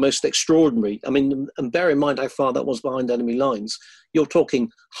do the most extraordinary. I mean, and bear in mind how far that was behind enemy lines. You're talking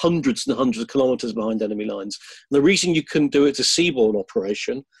hundreds and hundreds of kilometers behind enemy lines. And the reason you couldn't do it as a seaborne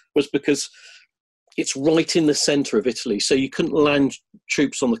operation was because it's right in the center of Italy. So you couldn't land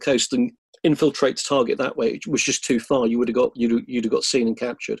troops on the coast and infiltrate the target that way, it was just too far. You'd have got seen and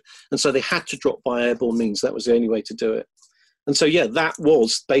captured. And so they had to drop by airborne means. That was the only way to do it. And so, yeah, that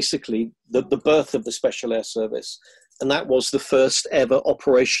was basically the birth of the Special Air Service. And that was the first ever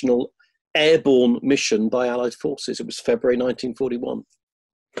operational airborne mission by Allied forces. It was February 1941.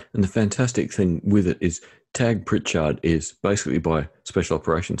 And the fantastic thing with it is Tag Pritchard is basically, by special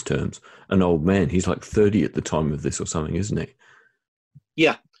operations terms, an old man. He's like 30 at the time of this or something, isn't he?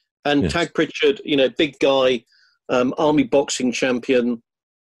 Yeah. And yes. Tag Pritchard, big guy, army boxing champion.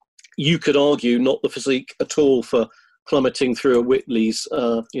 You could argue not the physique at all for plummeting through a Whitley's.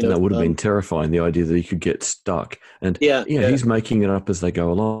 That would have been terrifying, the idea that he could get stuck. And he's making it up as they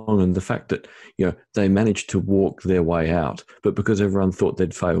go along. And the fact that, they managed to walk their way out, but because everyone thought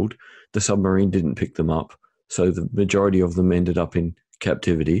they'd failed, the submarine didn't pick them up. So the majority of them ended up in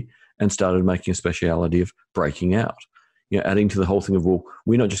captivity and started making a speciality of breaking out. Adding to the whole thing of, well,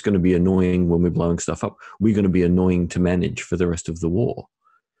 we're not just going to be annoying when we're blowing stuff up. We're going to be annoying to manage for the rest of the war.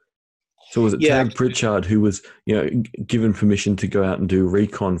 So was it Tag Pritchard who was, given permission to go out and do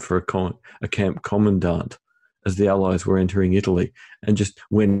recon for a camp commandant as the Allies were entering Italy, and just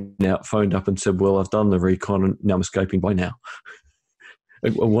went out, phoned up and said, well, I've done the recon and now I'm escaping by now. A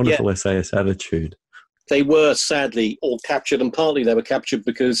wonderful SAS attitude. They were sadly all captured, and partly they were captured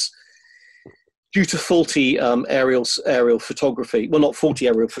because due to faulty aerial photography, well, not faulty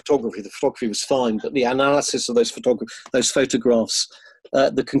aerial photography, the photography was fine, but the analysis of those photographs,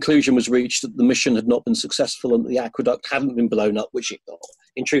 the conclusion was reached that the mission had not been successful and the aqueduct hadn't been blown up, which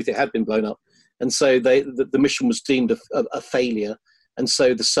in truth it had been blown up. And so the mission was deemed a failure. And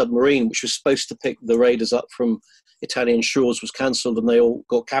so the submarine, which was supposed to pick the raiders up from Italian shores, was cancelled and they all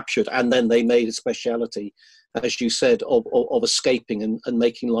got captured. And then they made a speciality, as you said, of escaping and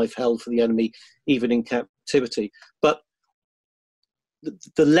making life hell for the enemy, even in captivity. But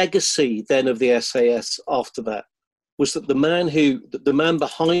the legacy then of the SAS after that was that the man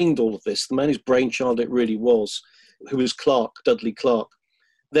behind all of this, the man whose brainchild it really was, who was Clark, Dudley Clark,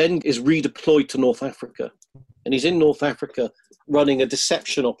 then is redeployed to North Africa. And he's in North Africa running a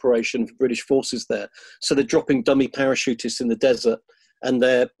deception operation for British forces there. So they're dropping dummy parachutists in the desert, and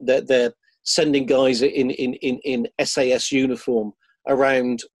they're sending guys in SAS uniform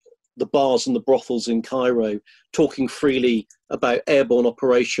around the bars and the brothels in Cairo, talking freely about airborne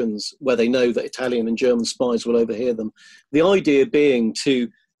operations where they know that Italian and German spies will overhear them. The idea being to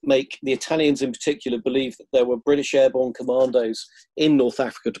make the Italians in particular believe that there were British airborne commandos in North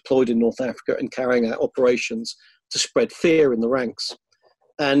Africa, deployed in North Africa, and carrying out operations to spread fear in the ranks.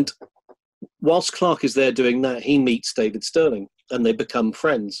 And whilst Clark is there doing that, he meets David Stirling and they become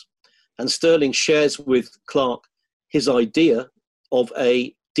friends. And Stirling shares with Clark his idea of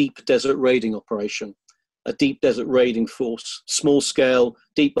a deep desert raiding operation, a deep desert raiding force, small scale,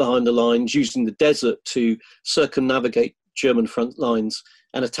 deep behind the lines, using the desert to circumnavigate German front lines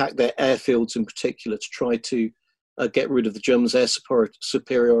and attack their airfields in particular to try to get rid of the Germans' air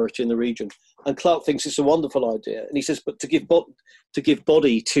superiority in the region. And Clark thinks it's a wonderful idea. And he says, but to give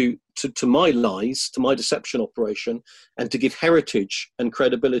body to my lies, to my deception operation, and to give heritage and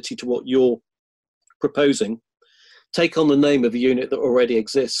credibility to what you're proposing, take on the name of a unit that already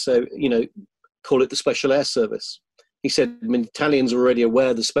exists. So, call it the Special Air Service. He said, Italians are already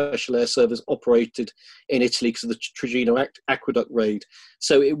aware the Special Air Service operated in Italy because of the Trojano aqueduct raid.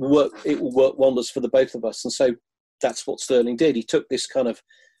 So it will work wonders for the both of us. And so that's what Stirling did. He took this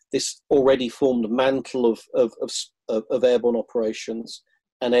already formed mantle of airborne operations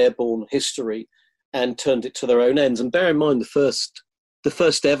and airborne history and turned it to their own ends. And bear in mind, the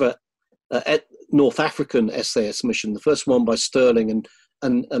first ever North African SAS mission, the first one by Stirling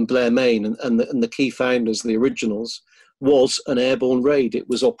and Blair Main and the key founders, the originals, was an airborne raid. It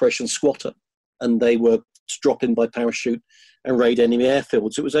was Operation Squatter, and they were to drop in by parachute and raid enemy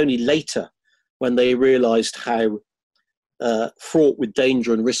airfields. It was only later, when they realised how fraught with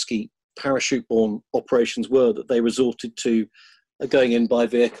danger and risky parachute-borne operations were, that they resorted to going in by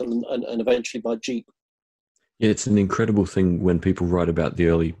vehicle and eventually by jeep. Yeah, it's an incredible thing when people write about the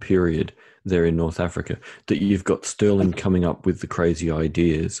early period there in North Africa, that you've got Stirling coming up with the crazy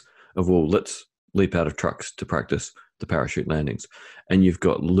ideas of, well, let's leap out of trucks to practice the parachute landings. And you've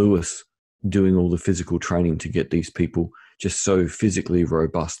got Lewis doing all the physical training to get these people just so physically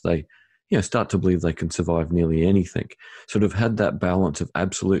robust, they start to believe they can survive nearly anything. Sort of had that balance of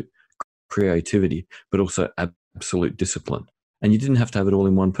absolute creativity, but also absolute discipline. And you didn't have to have it all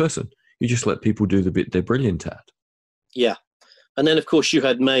in one person. You just let people do the bit they're brilliant at. Yeah. And then, of course, you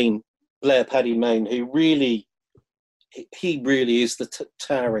had Main, Blair Paddy Main, who really is the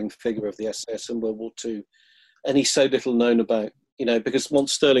towering figure of the SAS in World War II. And he's so little known about, because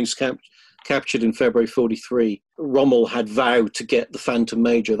once Stirling's captured in February 43, Rommel had vowed to get the Phantom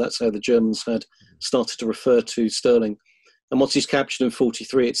Major. That's how the Germans had started to refer to Stirling. And once he's captured in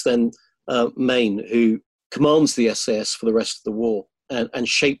 43, it's then Mayne who commands the SAS for the rest of the war and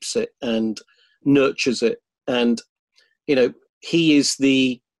shapes it and nurtures it. And, you know, he is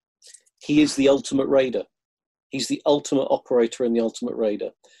the ultimate raider. He's the ultimate operator and the ultimate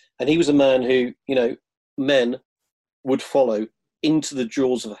raider. And he was a man who, you know, men would follow into the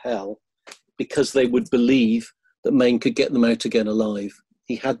jaws of hell because they would believe that Mayne could get them out again alive.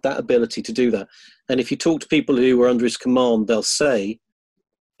 He had that ability to do that. And if you talk to people who were under his command, they'll say,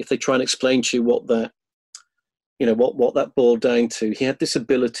 if they try and explain to you what that, you know, what that boiled down to, he had this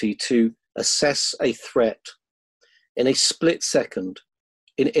ability to assess a threat in a split second,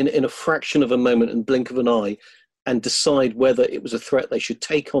 in a fraction of a moment and blink of an eye, and decide whether it was a threat they should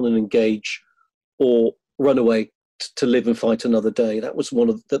take on and engage or run away to live and fight another day. That was one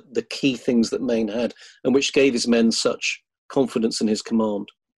of the key things that Mayne had, and which gave his men such confidence in his command.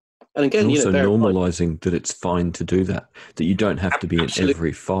 And again, and also normalising that it's fine to do that, that you don't have to be in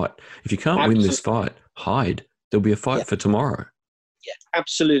every fight. If you can't win this fight, hide. There'll be a fight for tomorrow. Yeah,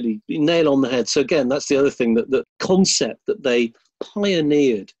 absolutely. Nail on the head. So again, that's the other thing, that the concept that they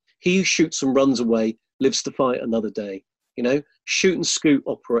pioneered. He who shoots and runs away lives to fight another day. You know, shoot and scoot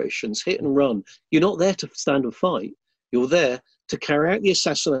operations, hit and run. You're not there to stand and fight. You're there to carry out the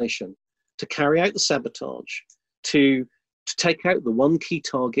assassination, to carry out the sabotage, to take out the one key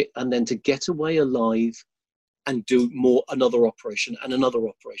target, and then to get away alive and do another operation and another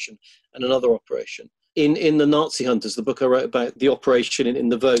operation and another operation. In the Nazi Hunters, the book I wrote about the operation in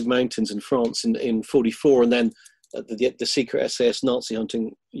the Vosges Mountains in France in 44, and then the secret SAS Nazi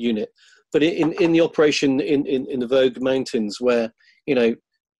hunting unit. But in the operation in the Vosges Mountains, where, you know,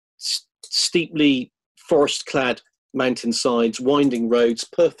 steeply forest-clad mountainsides, winding roads,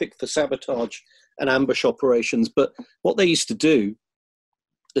 perfect for sabotage and ambush operations. But what they used to do,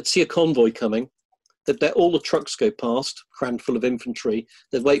 they'd see a convoy coming, that all the trucks go past, crammed full of infantry.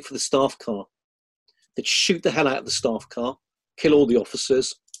 They'd wait for the staff car. They'd shoot the hell out of the staff car, kill all the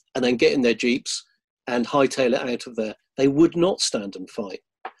officers, and then get in their jeeps and hightail it out of there. They would not stand and fight.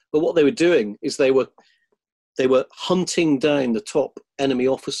 But what they were doing is they were hunting down the top enemy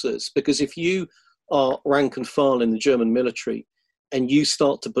officers, because if you are rank and file in the German military and you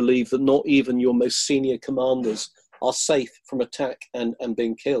start to believe that not even your most senior commanders are safe from attack and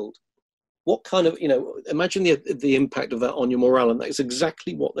being killed, what kind of, you know, imagine the impact of that on your morale. And that is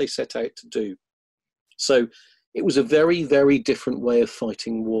exactly what they set out to do. So it was a very, very different way of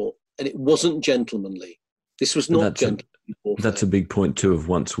fighting war. And it wasn't gentlemanly. This was not gentlemanly warfare. That's a big point too of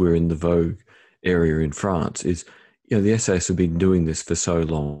once we're in the Vosges area in France is, you know, the SAS have been doing this for so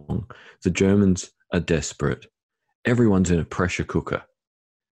long. The Germans are desperate. Everyone's in a pressure cooker.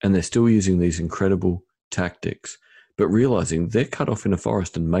 And they're still using these incredible tactics, but realizing they're cut off in a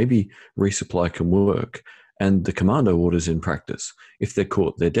forest and maybe resupply can work. And the commando orders in practice. If they're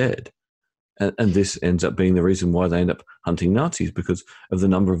caught, they're dead. And this ends up being the reason why they end up hunting Nazis, because of the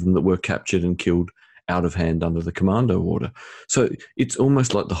number of them that were captured and killed out of hand under the commando order. So it's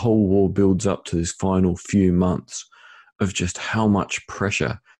almost like the whole war builds up to this final few months of just how much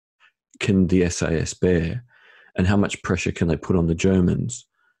pressure can the SAS bear and how much pressure can they put on the Germans.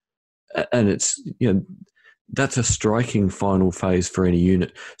 And it's, you know, that's a striking final phase for any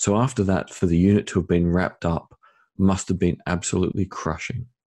unit. So after that, for the unit to have been wrapped up must have been absolutely crushing.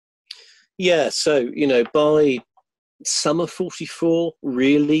 Yeah, so, you know, by summer 44,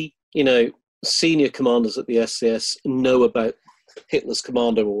 really, you know, senior commanders at the SAS know about Hitler's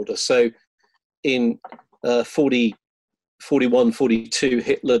commando order. So in 41, 42,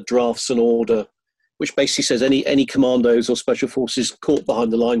 Hitler drafts an order which basically says any commandos or special forces caught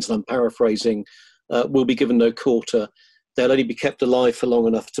behind the lines, and I'm paraphrasing, will be given no quarter. They'll only be kept alive for long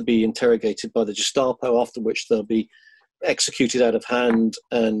enough to be interrogated by the Gestapo, after which they'll be executed out of hand.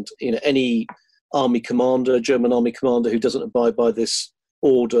 And, you know, any army commander, German army commander, who doesn't abide by this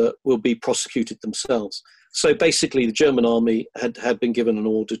order will be prosecuted themselves. So basically the German army had been given an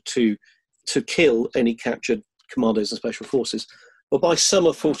order to kill any captured commandos and special forces. Well, by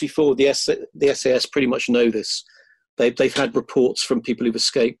summer 44, the SAS pretty much know this. They've had reports from people who've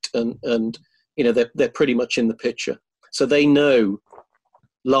escaped, and you know, they're pretty much in the picture. So they know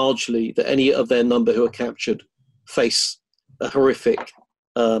largely that any of their number who are captured face a horrific,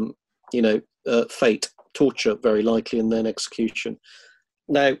 fate, torture, very likely, and then execution.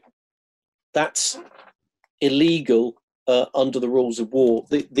 Now, that's illegal under the rules of war.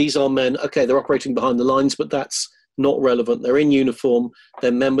 These are men, okay, they're operating behind the lines, but that's not relevant. They're in uniform,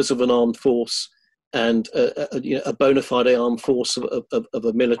 they're members of an armed force, and a bona fide armed force of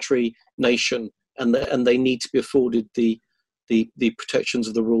a military nation, and they need to be afforded the protections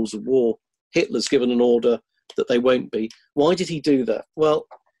of the rules of war. Hitler's given an order that they won't be. Why did he do that? Well,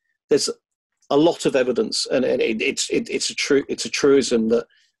 there's a lot of evidence, and it's a truism that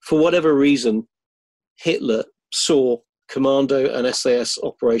for whatever reason, Hitler saw commando and SAS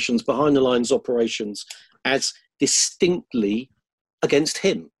operations, behind the lines operations, as distinctly against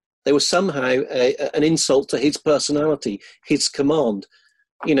him. They were somehow an insult to his personality, his command.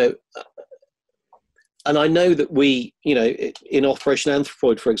 And I know that we, in Operation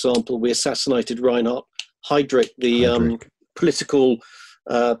Anthropoid, for example, we assassinated Reinhard Heydrich, the political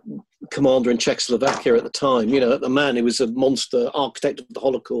commander in Czechoslovakia at the time, a man who was a monster, architect of the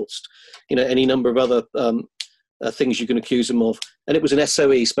Holocaust, any number of other things you can accuse him of. And it was an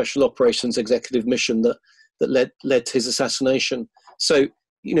SOE, Special Operations Executive Mission, that led to his assassination. So,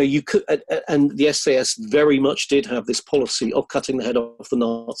 you could, and the SAS very much did have this policy of cutting the head off the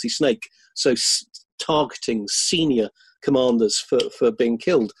Nazi snake. So targeting senior commanders for being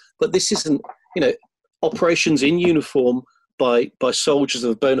killed. But this isn't, operations in uniform by soldiers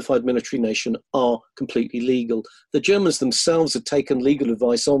of a bona fide military nation are completely legal. The Germans themselves had taken legal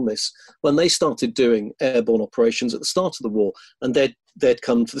advice on this when they started doing airborne operations at the start of the war, and they'd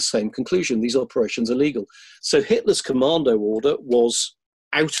come to the same conclusion: these operations are legal. So Hitler's commando order was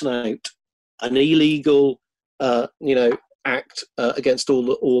out and out an illegal, act against all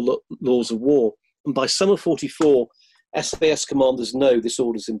the laws of war. And by summer '44, SAS commanders know this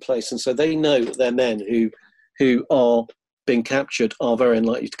order's in place, and so they know that their men who are being captured are very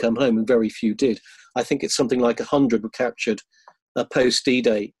unlikely to come home, and very few did. I think it's something like 100 were captured post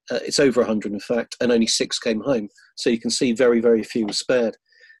D-Day. It's over 100, in fact, and only 6 came home. So you can see very, very few were spared.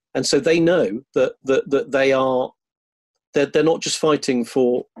 And so they know that they're not just fighting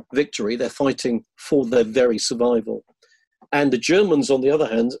for victory; they're fighting for their very survival. And the Germans, on the other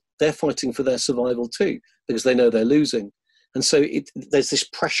hand, they're fighting for their survival too, because they know they're losing. And so there's this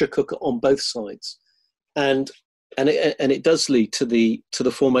pressure cooker on both sides, and it does lead to the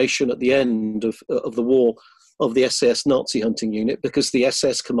formation at the end of the war of the SAS Nazi hunting unit, because the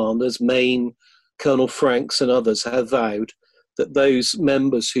SS commanders, Main, Colonel Franks, and others have vowed that those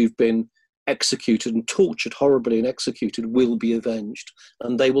members who've been executed and tortured horribly and executed will be avenged,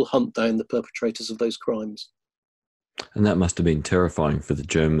 and they will hunt down the perpetrators of those crimes. And that must have been terrifying for the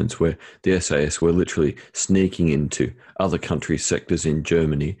Germans, where the SAS were literally sneaking into other countries' sectors in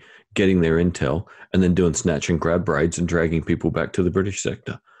Germany, getting their intel, and then doing snatch and grab raids and dragging people back to the British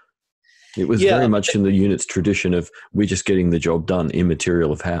sector. It was very much in the unit's tradition of, we're just getting the job done,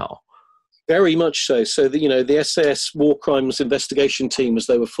 immaterial of how. Very much so. So, the SAS War Crimes Investigation Team, as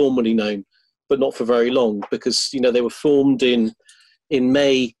they were formerly known, but not for very long, because, they were formed in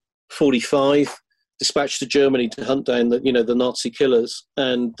May 45, dispatched to Germany to hunt down the Nazi killers,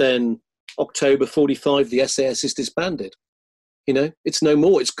 and then October 45, the SAS is disbanded. It's no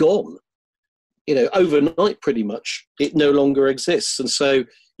more. It's gone. Overnight, pretty much, it no longer exists. And so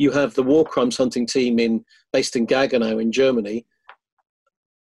you have the War Crimes Hunting Team based in Gaggenau in Germany,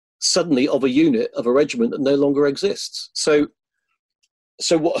 suddenly of a unit of a regiment that no longer exists. So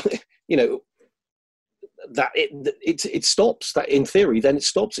what that it stops. That in theory, then it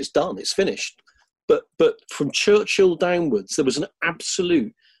stops. It's done. It's finished. But from Churchill downwards, there was an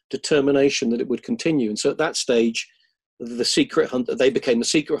absolute determination that it would continue. And so at that stage, they became the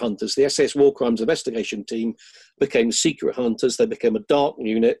secret hunters. The SAS War Crimes Investigation Team became the secret hunters. They became a dark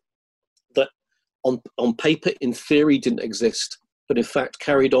unit that on paper, in theory, didn't exist, but in fact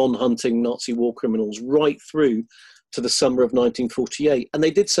carried on hunting Nazi war criminals right through to the summer of 1948. And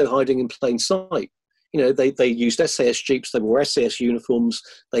they did so hiding in plain sight. They used SAS jeeps, they wore SAS uniforms,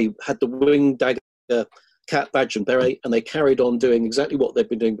 they had the wing dagger, cap, badge and beret, and they carried on doing exactly what they'd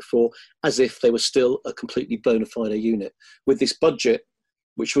been doing before, as if they were still a completely bona fide unit, with this budget,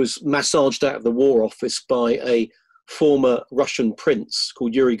 which was massaged out of the War Office by a former Russian prince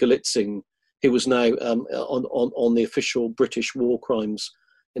called Yuri Golitsyn, who was now on the official British War Crimes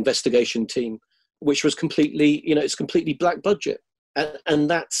Investigation Team, which was completely, it's completely black budget. And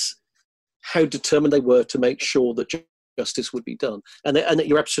that's how determined they were to make sure that justice would be done. And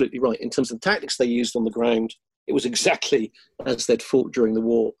you're absolutely right. In terms of the tactics they used on the ground, it was exactly as they'd fought during the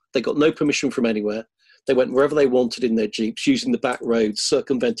war. They got no permission from anywhere. They went wherever they wanted in their jeeps, using the back roads,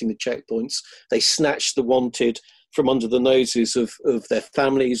 circumventing the checkpoints. They snatched the wanted from under the noses of their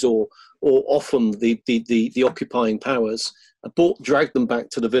families or often the occupying powers, dragged them back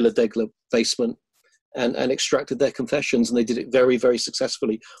to the Villa Degler basement and extracted their confessions, and they did it very, very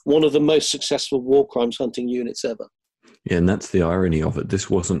successfully. One of the most successful war crimes hunting units ever. Yeah, and that's the irony of it. This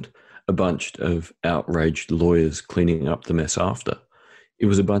wasn't a bunch of outraged lawyers cleaning up the mess after. It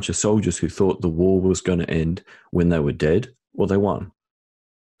was a bunch of soldiers who thought the war was going to end when they were dead or they won.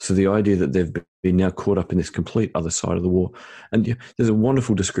 So the idea that they've been now caught up in this complete other side of the war. And there's a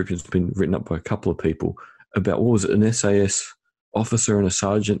wonderful description that's been written up by a couple of people about, what was it, an SAS officer and a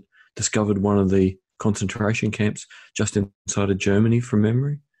sergeant discovered one of the concentration camps just inside of Germany from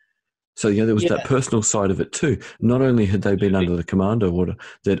memory. So there was that personal side of it too. Not only had they been under the commando order,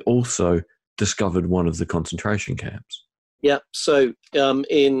 they'd also discovered one of the concentration camps. Yeah, so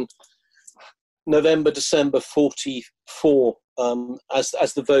in November, December 1944,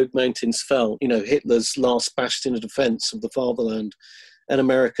 as the Vosges Mountains fell, Hitler's last bastion of defence of the fatherland, and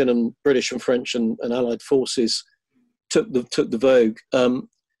American and British and French and Allied forces took the Vosges.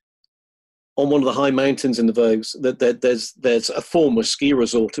 On one of the high mountains in the Vosges, there's a former ski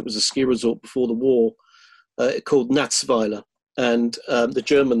resort. It was a ski resort before the war, called Natzweiler, and the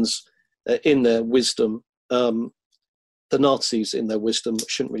Germans, in their wisdom, the Nazis, in their wisdom,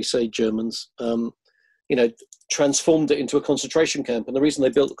 shouldn't really say Germans, transformed it into a concentration camp. And the reason they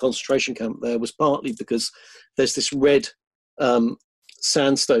built the concentration camp there was partly because there's this red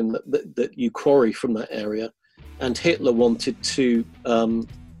sandstone that you quarry from that area, and Hitler wanted to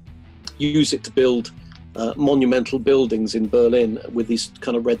use it to build monumental buildings in Berlin with these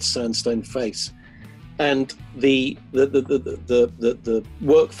kind of red sandstone face. And the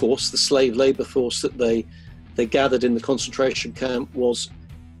workforce, the slave labor force that they gathered in the concentration camp was,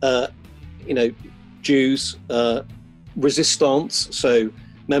 Jews, resistance, so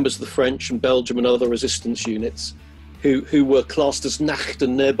members of the French and Belgium and other resistance units, who were classed as Nacht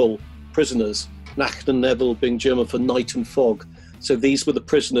and Nebel prisoners. Nacht and Nebel being German for night and fog. So these were the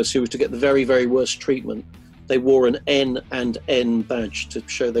prisoners who were to get the very, very worst treatment. They wore an N and N badge to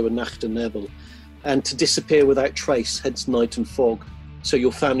show they were Nacht and Nebel, and to disappear without trace, hence night and fog. So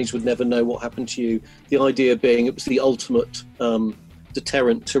your families would never know what happened to you. The idea being it was the ultimate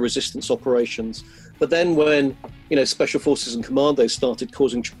deterrent to resistance operations. But then when, special forces and commandos started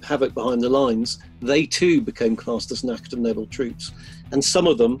causing havoc behind the lines, they too became classed as Nacht and Nebel troops. And some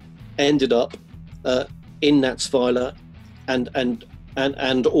of them ended up in Natzweiler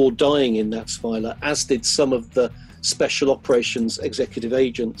and or dying in Natzweiler, as did some of the special operations executive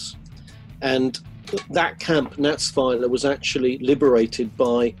agents. And that camp, Natzweiler, was actually liberated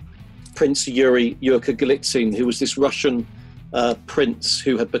by Prince Yuri Yurka Golitsyn, who was this Russian prince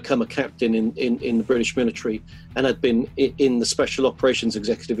who had become a captain in the British military and had been in the special operations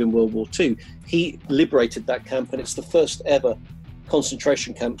executive in World War II. He liberated that camp, and it's the first ever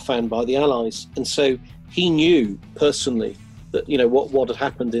concentration camp found by the Allies. And so he knew personally that, what had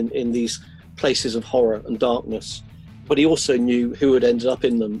happened in these places of horror and darkness. But he also knew who had ended up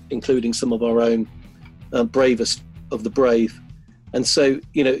in them, including some of our own bravest of the brave. And so,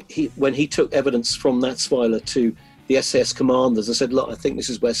 when he took evidence from Natzweiler to the SAS commanders and said, look, I think this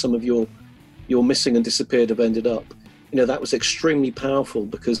is where some of your missing and disappeared have ended up, that was extremely powerful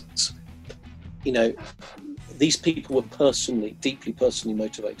because, these people were deeply personally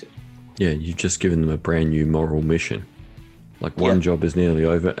motivated. Yeah, you've just given them a brand new moral mission. Like one job is nearly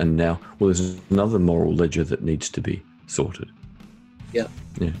over, and now, there's another moral ledger that needs to be sorted. Yeah.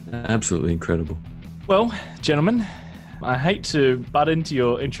 Yeah, absolutely incredible. Well, gentlemen, I hate to butt into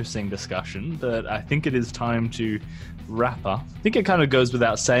your interesting discussion, but I think it is time to wrap up. I think it kind of goes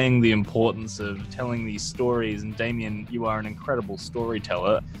without saying the importance of telling these stories, and Damien, you are an incredible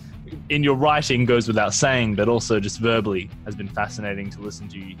storyteller. In your writing goes without saying, but also just verbally has been fascinating to listen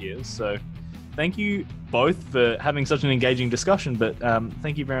to you here. So thank you both for having such an engaging discussion, but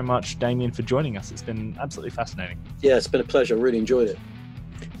thank you very much, Damien, for joining us. It's been absolutely fascinating. Yeah, it's been a pleasure. I really enjoyed it.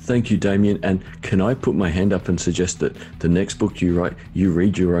 Thank you, Damien. And can I put my hand up and suggest that the next book you write, you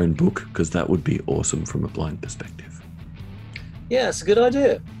read your own book, because that would be awesome from a blind perspective. Yeah, it's a good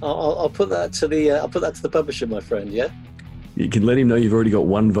idea. I'll put that to the publisher, my friend. Yeah. You can let him know you've already got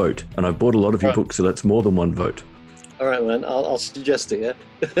one vote, and I've bought a lot of your books, so that's more than one vote. All right, man. I'll suggest it.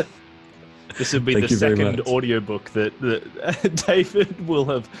 Yeah. This would be the second audiobook that David will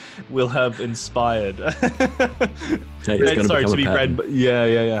have inspired. Hey, sorry, to be read.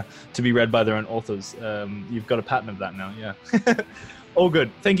 To be read by their own authors. You've got a patent of that now. Yeah. All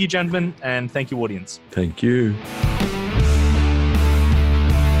good. Thank you, gentlemen, and thank you, audience. Thank you.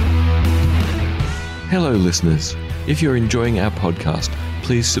 Hello, listeners. If you're enjoying our podcast,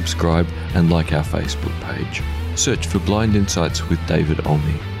 please subscribe and like our Facebook page. Search for Blind Insights with David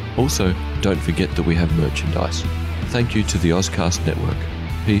Olney. Also, don't forget that we have merchandise. Thank you to the Ozcast Network.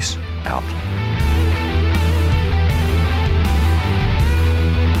 Peace out.